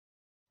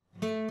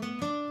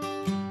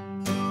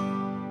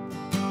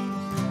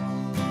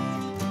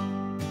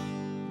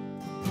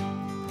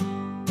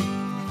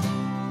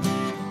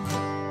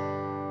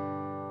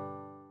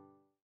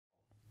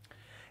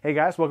Hey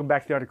guys, welcome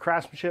back to the Art of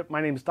Craftsmanship. My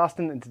name is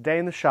Dustin, and today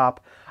in the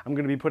shop, I'm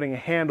going to be putting a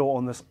handle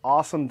on this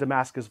awesome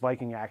Damascus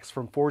Viking axe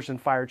from Forged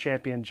and Fire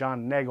champion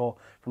John Nagel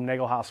from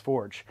Nagel Haus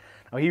Forge.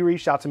 Now he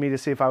reached out to me to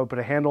see if I would put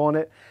a handle on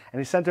it,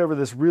 and he sent over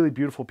this really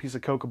beautiful piece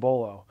of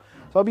Cocobolo.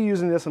 So I'll be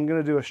using this. I'm going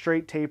to do a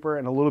straight taper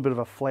and a little bit of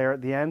a flare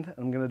at the end.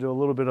 I'm going to do a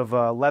little bit of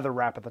a leather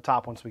wrap at the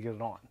top once we get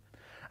it on.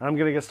 And I'm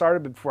going to get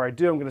started, but before I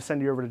do, I'm going to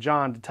send you over to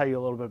John to tell you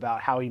a little bit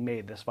about how he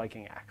made this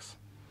Viking axe.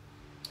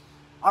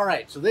 All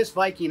right, so this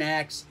Viking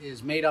axe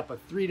is made up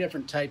of 3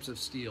 different types of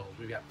steel.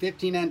 We've got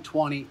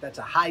 15N20, that's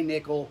a high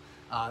nickel,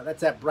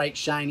 that's that bright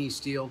shiny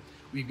steel.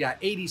 We've got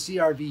 80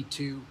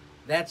 CRV2,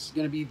 that's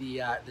going to be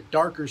the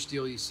darker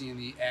steel you see in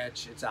the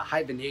edge. It's a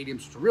high vanadium,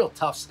 so it's real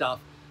tough stuff,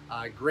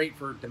 great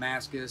for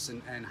Damascus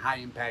and high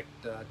impact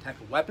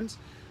type of weapons.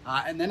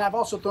 And then I've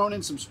also thrown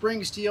in some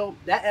spring steel.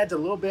 That adds a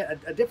little bit,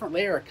 a different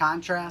layer of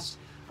contrast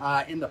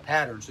in the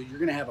pattern. So you're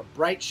going to have a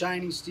bright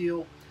shiny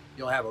steel,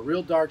 you'll have a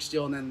real dark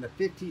steel, and then the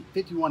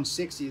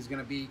 5160 is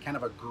going to be kind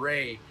of a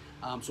gray.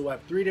 So we'll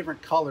have 3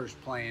 different colors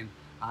playing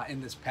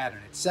in this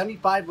pattern. It's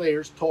 75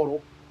 layers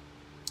total,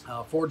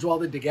 forge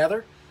welded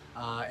together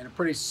in a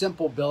pretty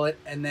simple billet,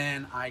 and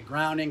then I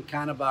ground in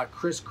kind of a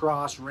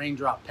crisscross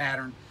raindrop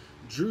pattern,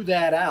 drew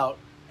that out,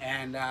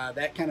 and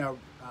that kind of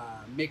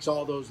makes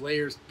all those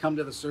layers come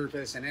to the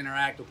surface and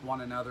interact with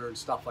one another and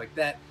stuff like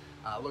that.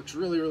 Looks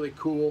really, really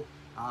cool,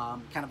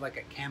 kind of like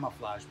a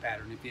camouflage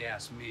pattern if you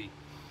ask me.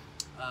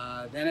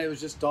 Then it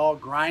was just all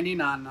grinding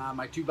on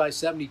my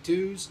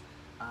 2x72s.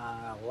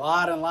 A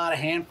lot of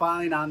hand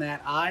filing on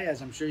that eye,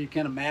 as I'm sure you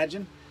can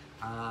imagine.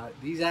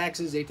 These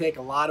axes, they take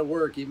a lot of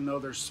work, even though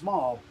they're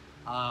small.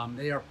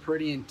 They are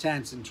pretty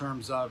intense in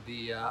terms of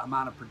the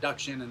amount of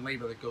production and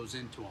labor that goes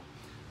into them.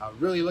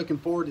 Really looking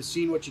forward to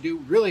seeing what you do.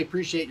 Really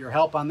appreciate your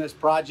help on this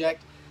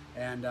project,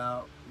 and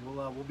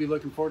we'll be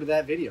looking forward to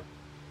that video.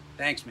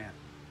 Thanks, man.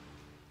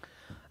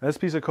 This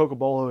piece of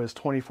Cocobolo is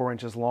 24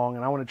 inches long,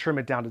 and I want to trim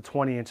it down to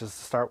 20 inches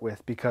to start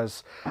with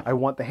because I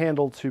want the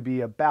handle to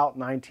be about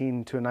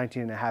 19 to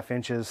 19.5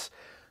 inches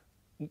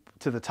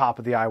to the top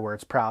of the eye where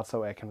it's proud,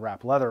 so I can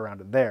wrap leather around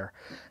it there.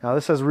 Now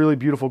this has really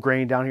beautiful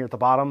grain down here at the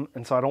bottom,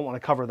 and so I don't want to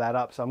cover that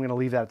up, so I'm going to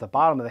leave that at the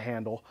bottom of the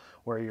handle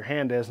where your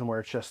hand is and where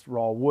it's just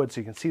raw wood so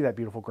you can see that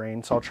beautiful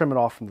grain, so I'll trim it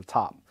off from the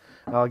top.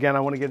 Now again, I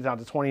want to get it down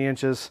to 20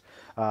 inches.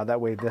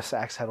 That way this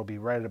axe head will be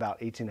right at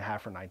about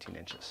 18.5 or 19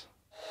 inches.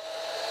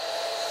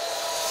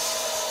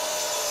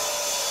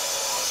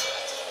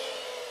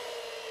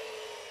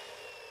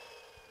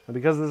 Now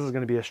because this is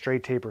going to be a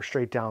straight taper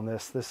straight down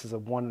this is a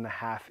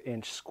 1.5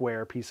 inch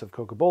square piece of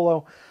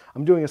Cocobolo.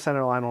 I'm doing a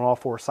center line on all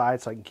 4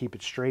 sides so I can keep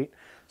it straight.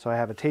 So I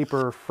have a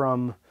taper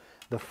from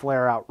the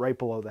flare out right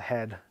below the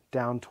head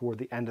down toward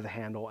the end of the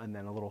handle, and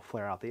then a little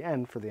flare out the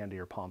end for the end of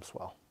your palm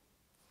swell.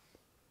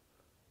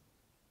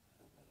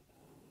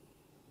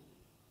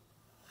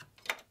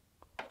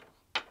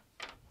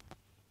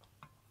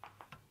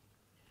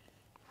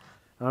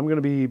 I'm going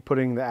to be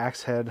putting the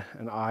axe head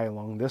and eye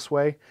along this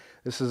way.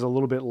 This is a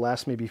little bit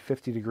less, maybe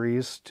 50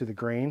 degrees to the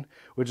grain,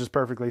 which is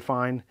perfectly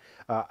fine.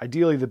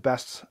 Ideally, the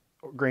best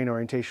grain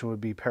orientation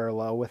would be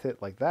parallel with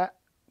it like that.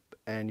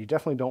 And you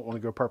definitely don't want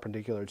to go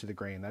perpendicular to the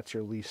grain. That's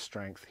your least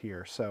strength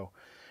here. So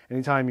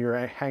anytime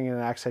you're hanging an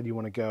axe head, you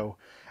want to go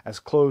as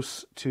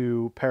close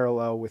to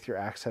parallel with your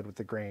axe head with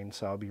the grain.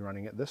 So I'll be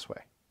running it this way.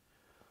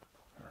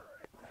 All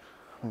right.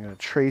 I'm going to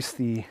trace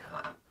the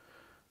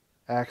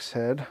axe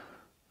head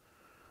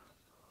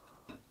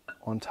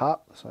on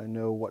top so I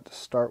know what to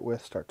start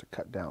with, start to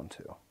cut down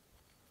to.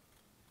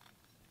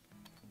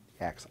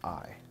 The axe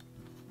eye.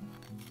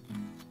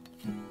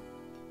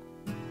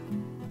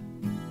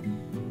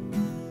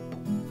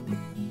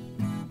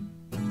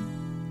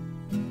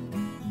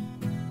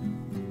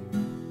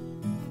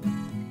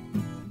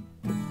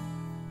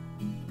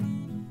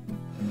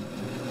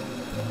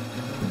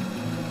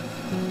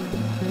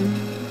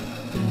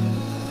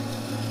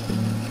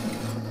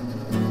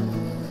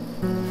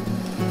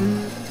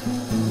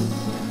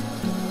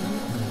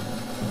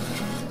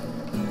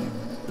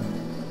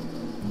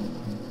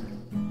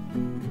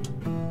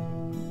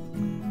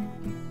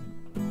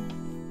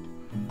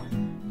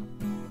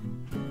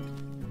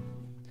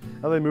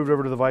 Now that I moved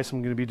over to the vise,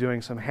 I'm going to be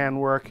doing some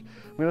hand work.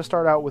 I'm going to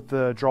start out with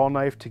the draw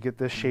knife to get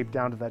this shape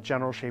down to that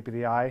general shape of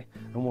the eye,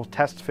 and we'll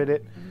test fit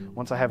it.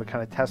 Once I have it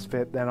kind of test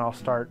fit, then I'll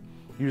start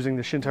using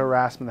the Shinto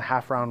rasp and the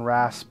half-round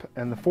rasp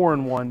and the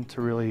 4-in-1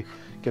 to really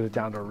get it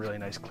down to a really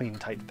nice, clean,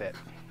 tight fit.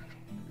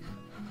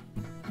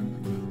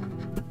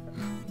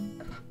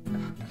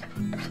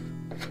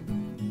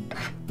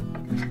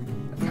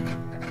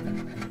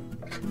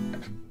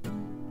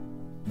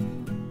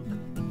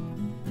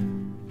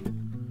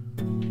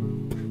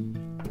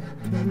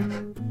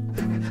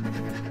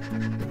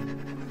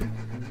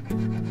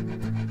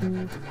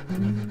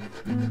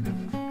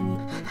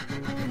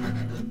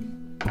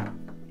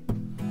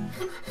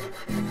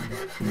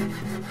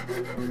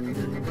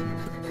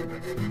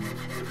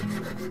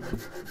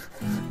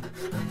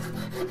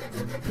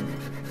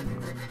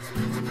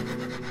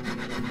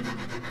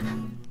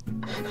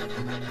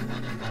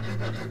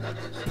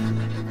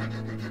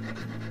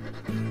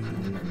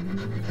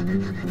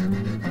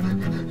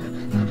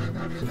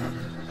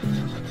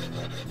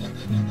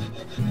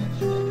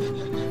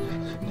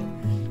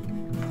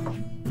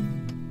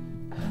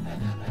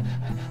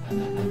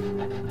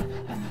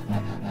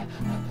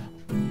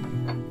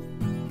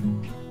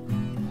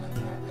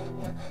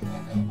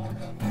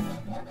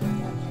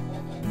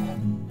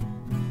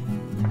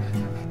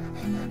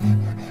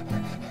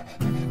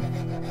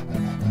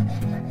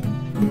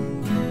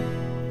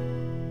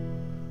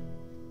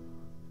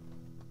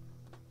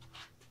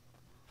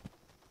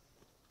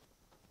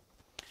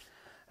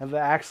 And the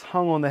axe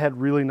hung on the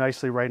head really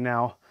nicely right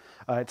now.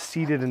 It's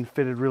seated and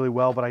fitted really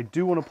well, but I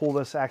do want to pull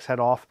this axe head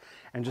off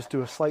and just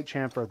do a slight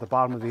chamfer at the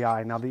bottom of the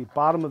eye. Now the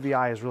bottom of the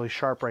eye is really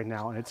sharp right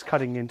now and it's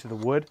cutting into the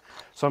wood.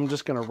 So I'm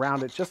just going to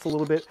round it just a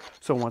little bit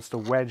so it wants to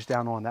wedge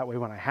down on. That way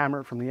when I hammer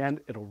it from the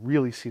end, it'll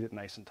really seat it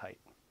nice and tight.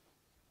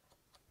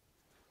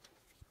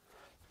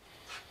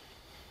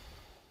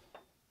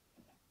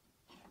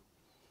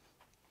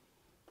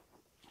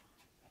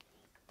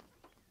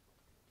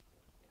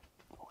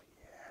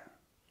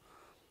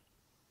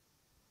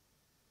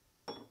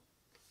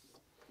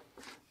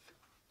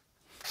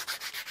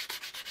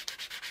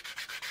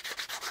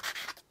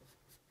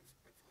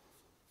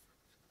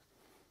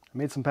 I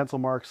made some pencil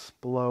marks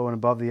below and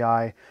above the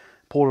eye,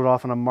 pulled it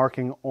off, and I'm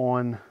marking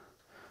on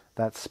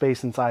that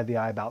space inside the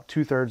eye about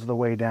 2/3 of the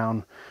way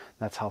down.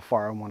 That's how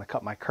far I want to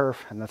cut my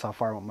kerf, and that's how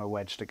far I want my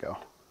wedge to go.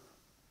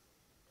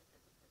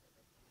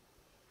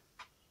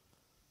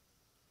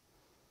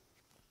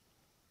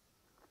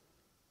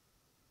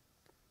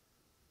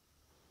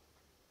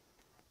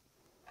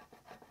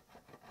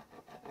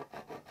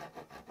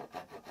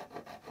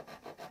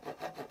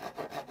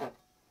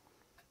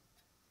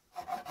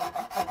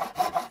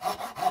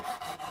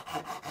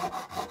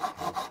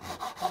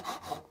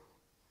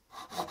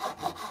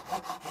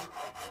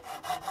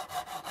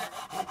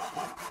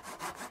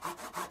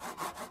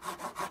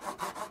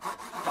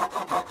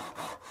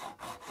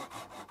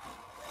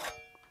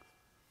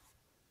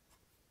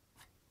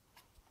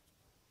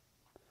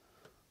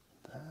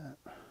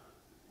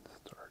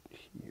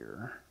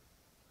 Here,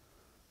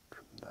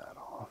 trim that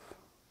off.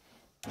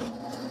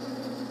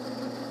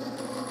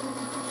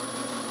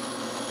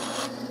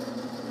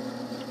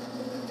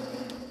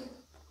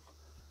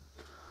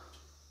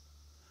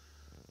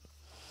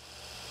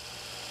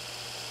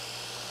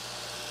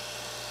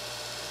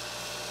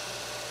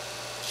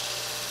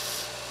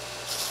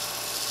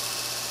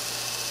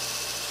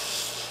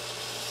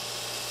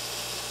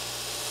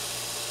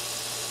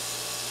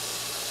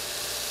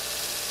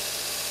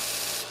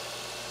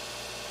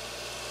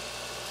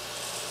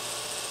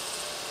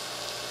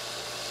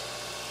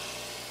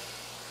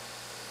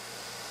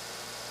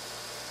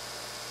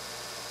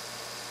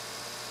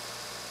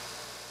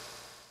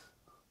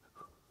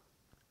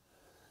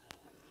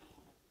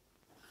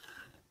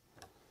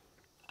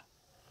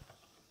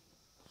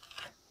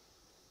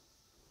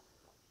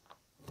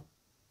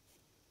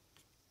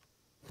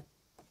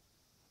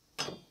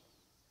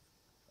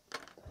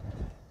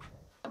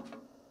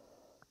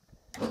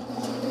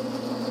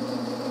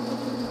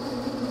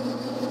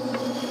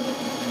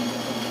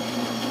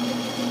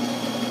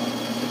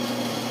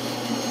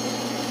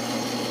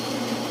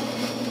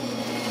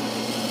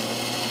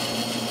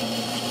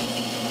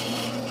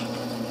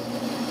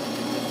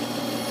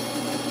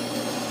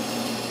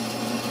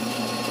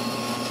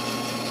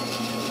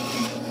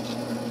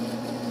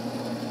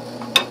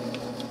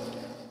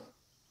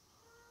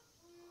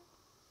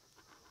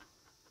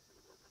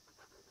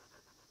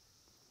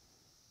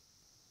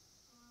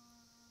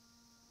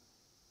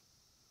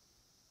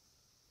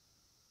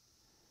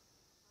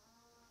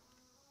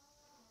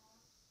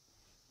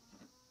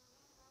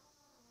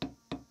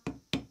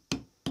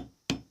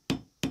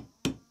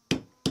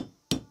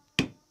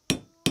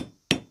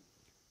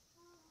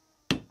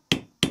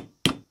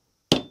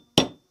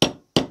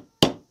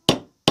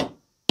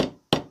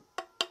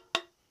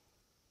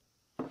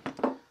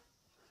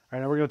 All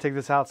right, now we're going to take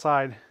this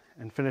outside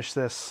and finish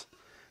this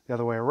the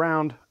other way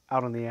around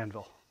out on the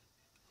anvil.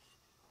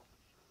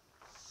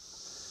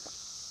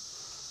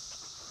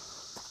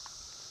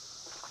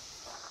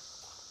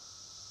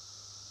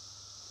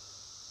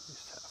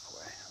 Just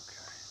halfway, okay.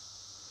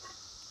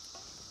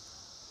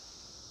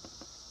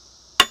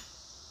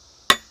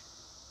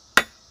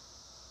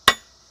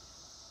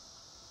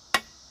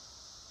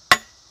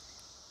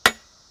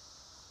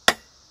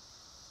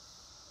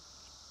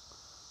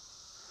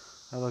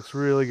 That looks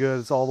really good.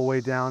 It's all the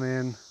way down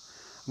in.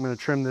 I'm going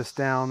to trim this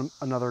down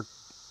another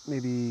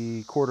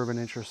maybe 1/4 of an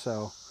inch or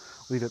so.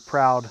 Leave it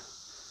proud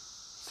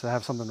to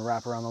have something to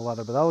wrap around the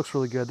leather, but that looks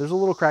really good. There's a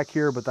little crack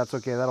here, but that's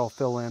okay. That'll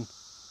fill in.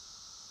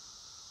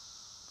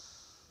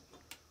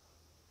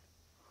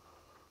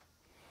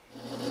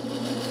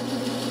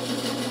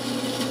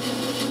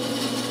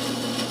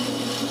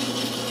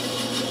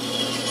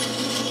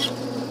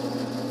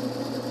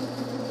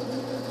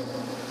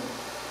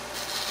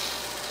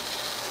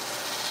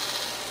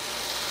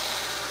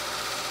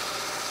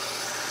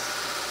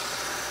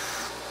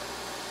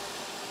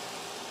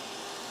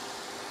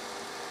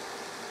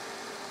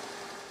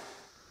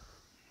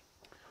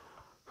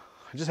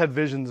 I just had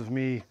visions of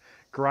me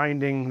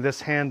grinding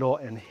this handle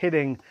and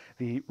hitting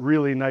the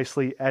really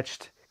nicely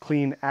etched,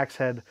 clean axe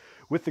head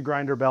with the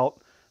grinder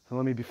belt.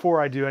 So before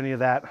I do any of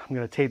that, I'm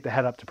going to tape the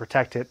head up to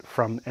protect it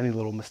from any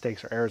little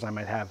mistakes or errors I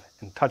might have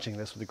in touching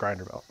this with the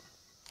grinder belt.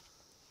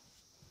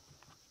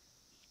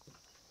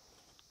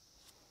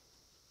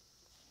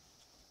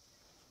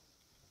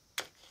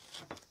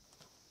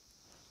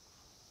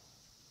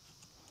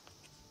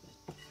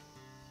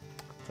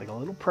 a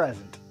little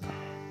present.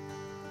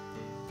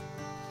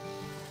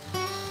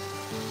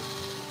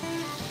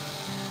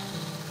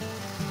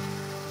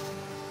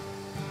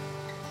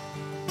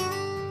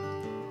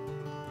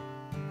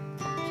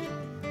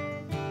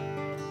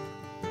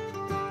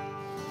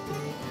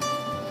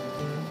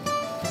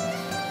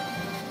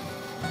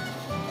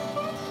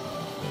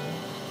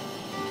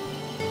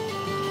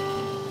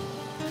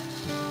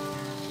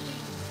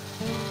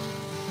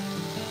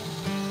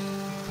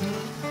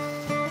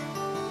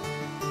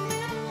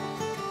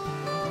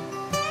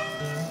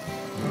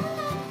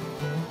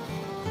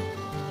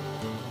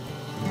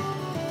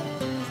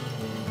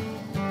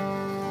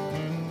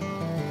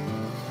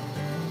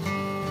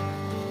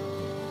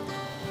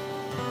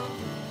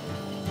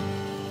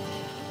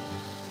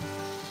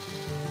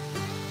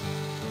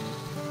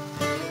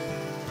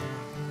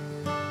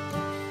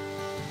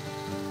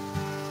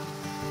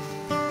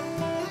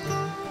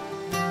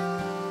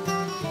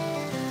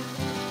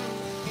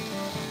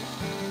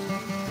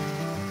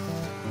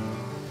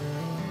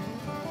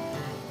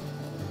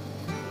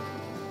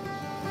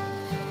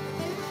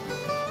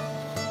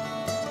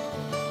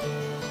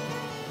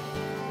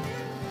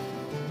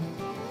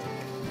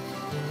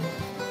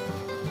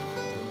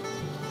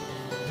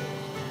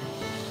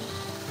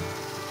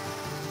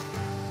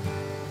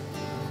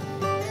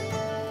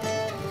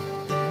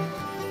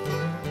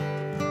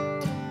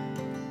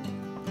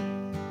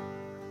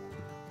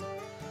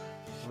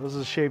 This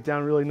is shaped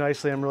down really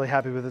nicely. I'm really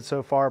happy with it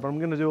so far, but I'm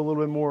going to do a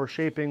little bit more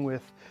shaping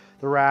with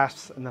the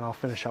rasps, and then I'll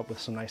finish up with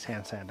some nice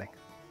hand sanding.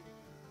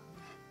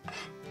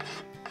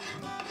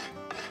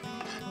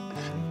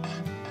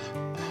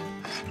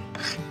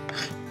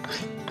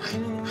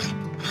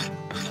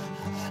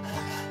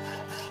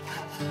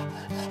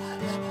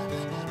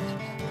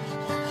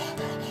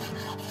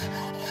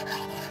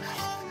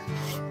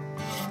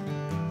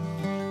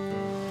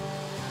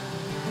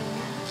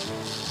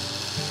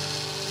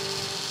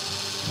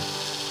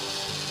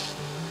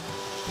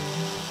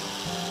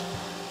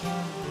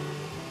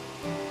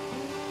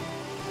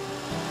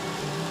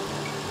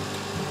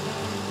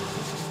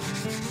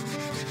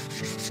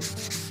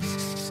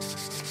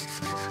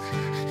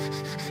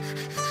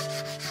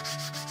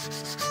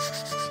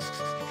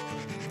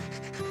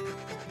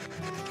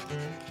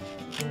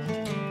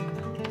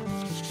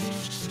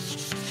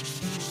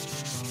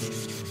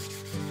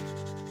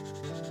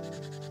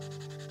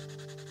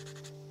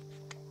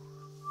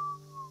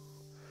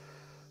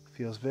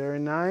 Feels very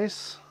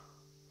nice.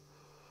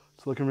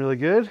 It's looking really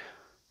good.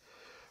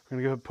 We're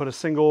gonna go put a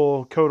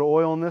single coat of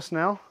oil in this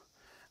now, and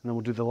then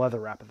we'll do the leather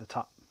wrap at the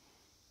top.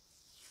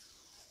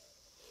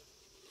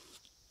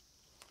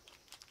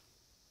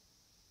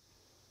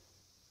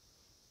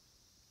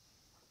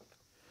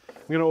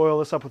 I'm gonna oil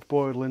this up with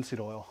boiled linseed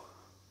oil.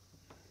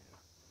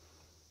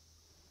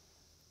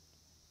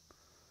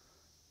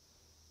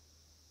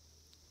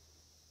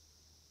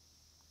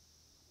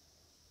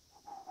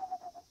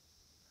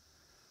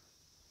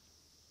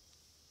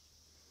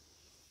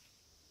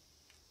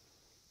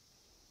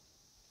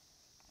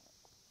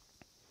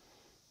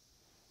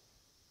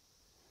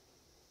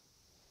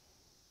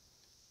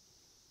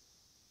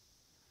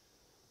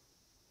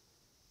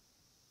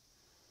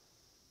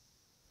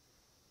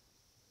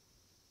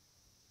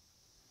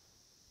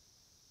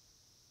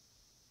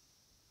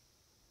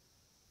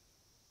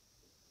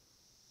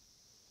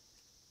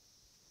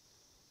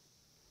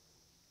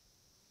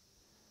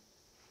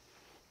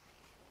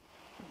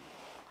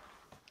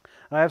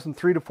 And I have some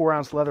 3 to 4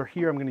 ounce leather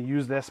here. I'm going to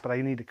use this, but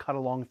I need to cut a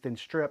long thin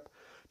strip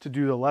to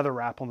do the leather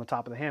wrap on the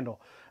top of the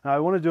handle. Now I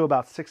want to do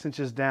about 6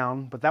 inches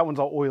down, but that one's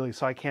all oily,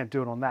 so I can't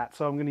do it on that.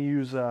 So I'm going to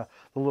use the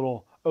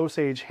little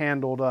Osage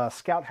handled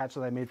scout hatch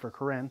that I made for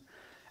Corinne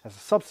as a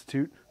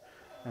substitute.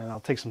 And I'll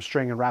take some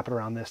string and wrap it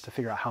around this to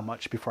figure out how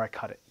much before I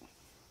cut it.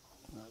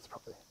 That's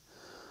probably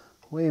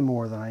way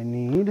more than I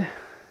need,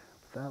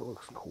 but that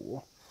looks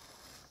cool.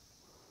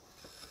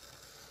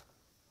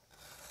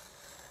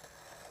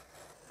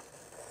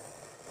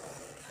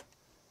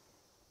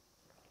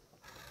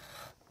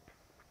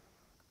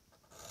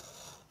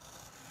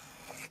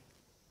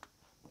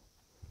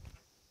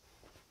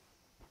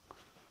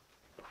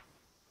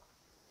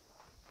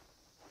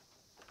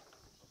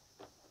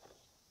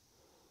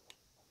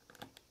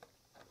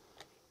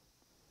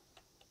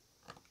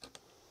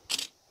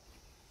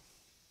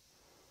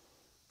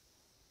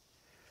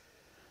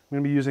 I'm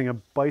going to be using a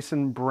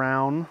bison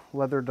brown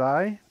leather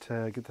dye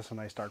to get this a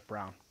nice dark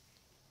brown.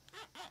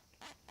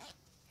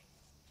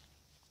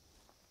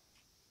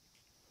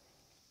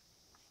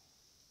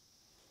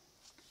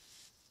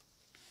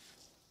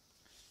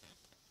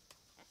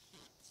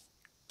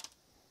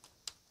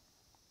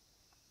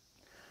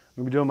 I'm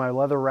going to be doing my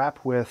leather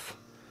wrap with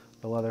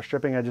the leather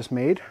stripping I just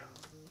made.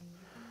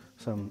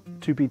 Some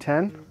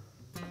 2P10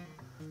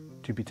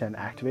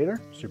 activator,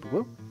 super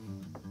glue,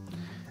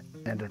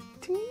 and a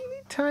teeny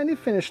tiny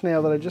finish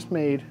nail that I just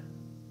made.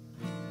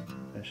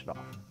 Finish it off.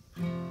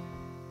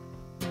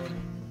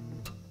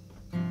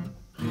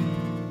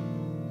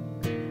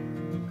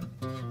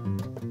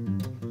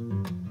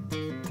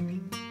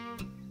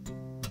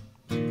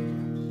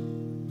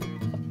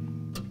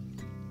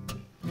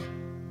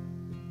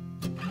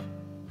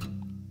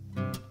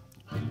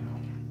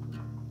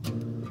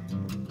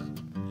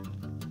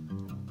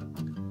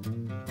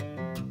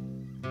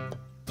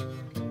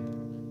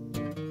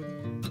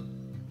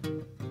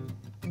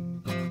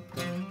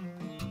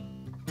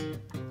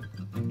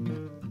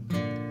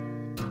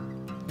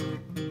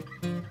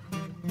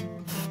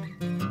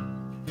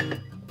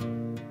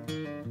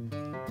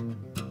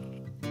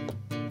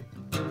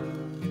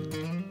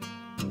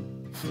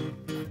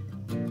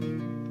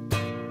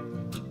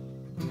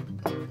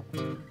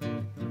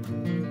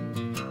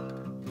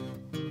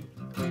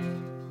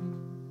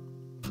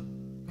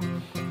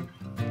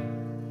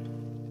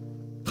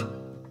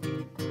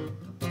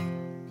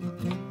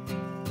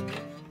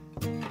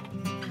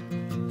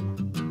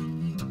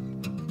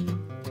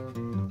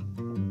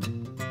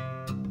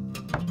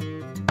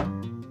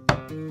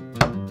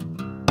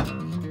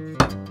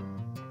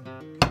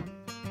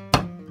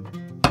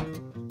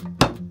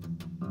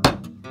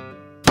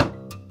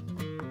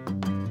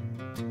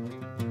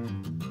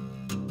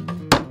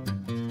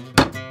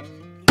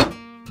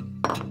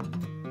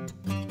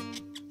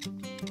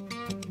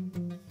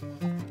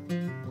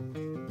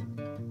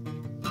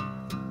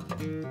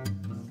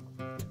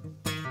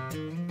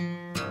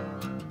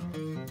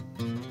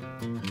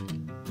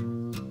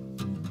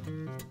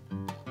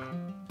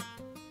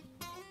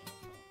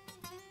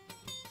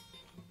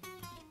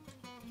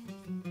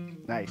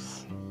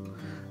 Nice.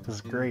 This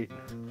is great.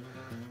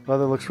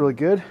 Leather looks really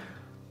good.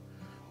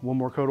 One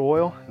more coat of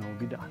oil and we'll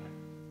be done.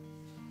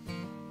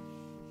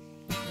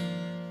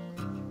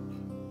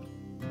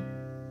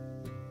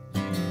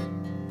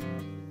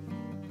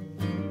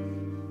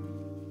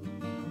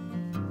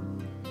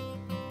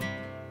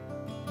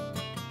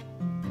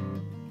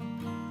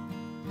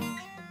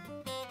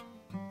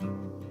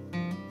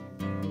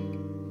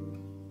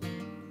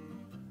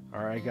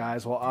 All right,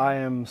 guys, well, I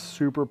am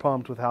super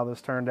pumped with how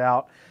this turned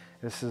out.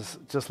 This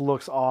just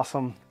looks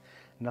awesome.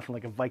 Nothing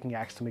like a Viking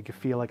axe to make you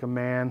feel like a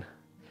man.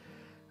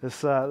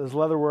 This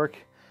leather work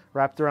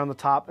wrapped around the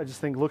top, I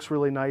just think looks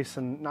really nice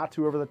and not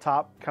too over the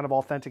top, kind of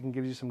authentic and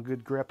gives you some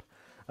good grip.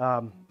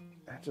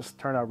 It just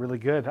turned out really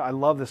good. I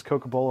love this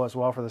Cocobolo as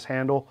well for this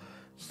handle.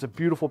 It's a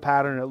beautiful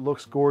pattern. It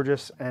looks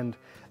gorgeous, and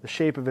the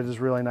shape of it is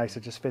really nice.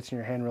 It just fits in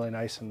your hand really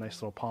nice, and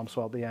nice little palm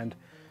swell at the end.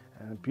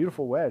 And a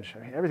beautiful wedge. I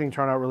mean, everything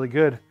turned out really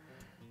good.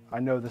 I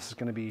know this is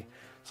going to be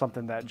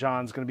something that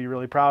John's going to be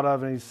really proud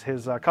of, and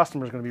his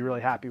customers are going to be really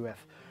happy with.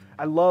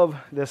 I love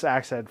this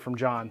axe head from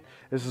John.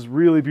 This is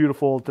really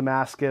beautiful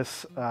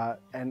Damascus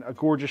and a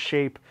gorgeous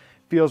shape.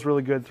 Feels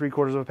really good,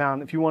 3/4 of a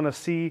pound. If you want to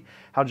see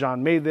how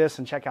John made this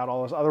and check out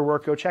all his other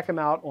work, go check him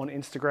out on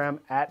Instagram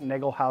at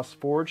Nagel Haus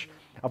Forge.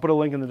 I'll put a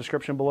link in the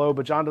description below,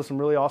 but John does some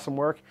really awesome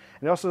work,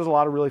 and he also does a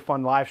lot of really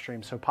fun live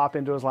streams. So pop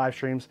into his live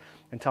streams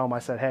and tell him I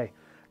said, hey.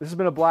 This has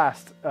been a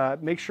blast.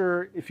 Make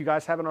sure, if you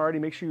guys haven't already,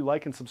 make sure you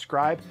like and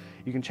subscribe.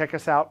 You can check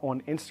us out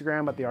on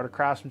Instagram at The Art of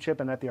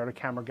Craftsmanship and at The Art of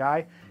Camera Guy.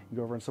 You can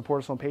go over and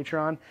support us on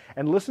Patreon.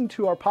 And listen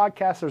to our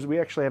podcast. We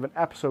actually have an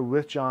episode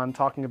with John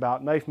talking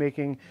about knife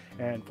making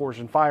and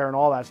forged in fire and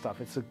all that stuff.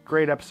 It's a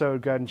great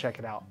episode. Go ahead and check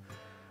it out.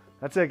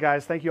 That's it,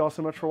 guys. Thank you all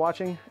so much for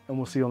watching, and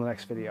we'll see you on the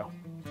next video.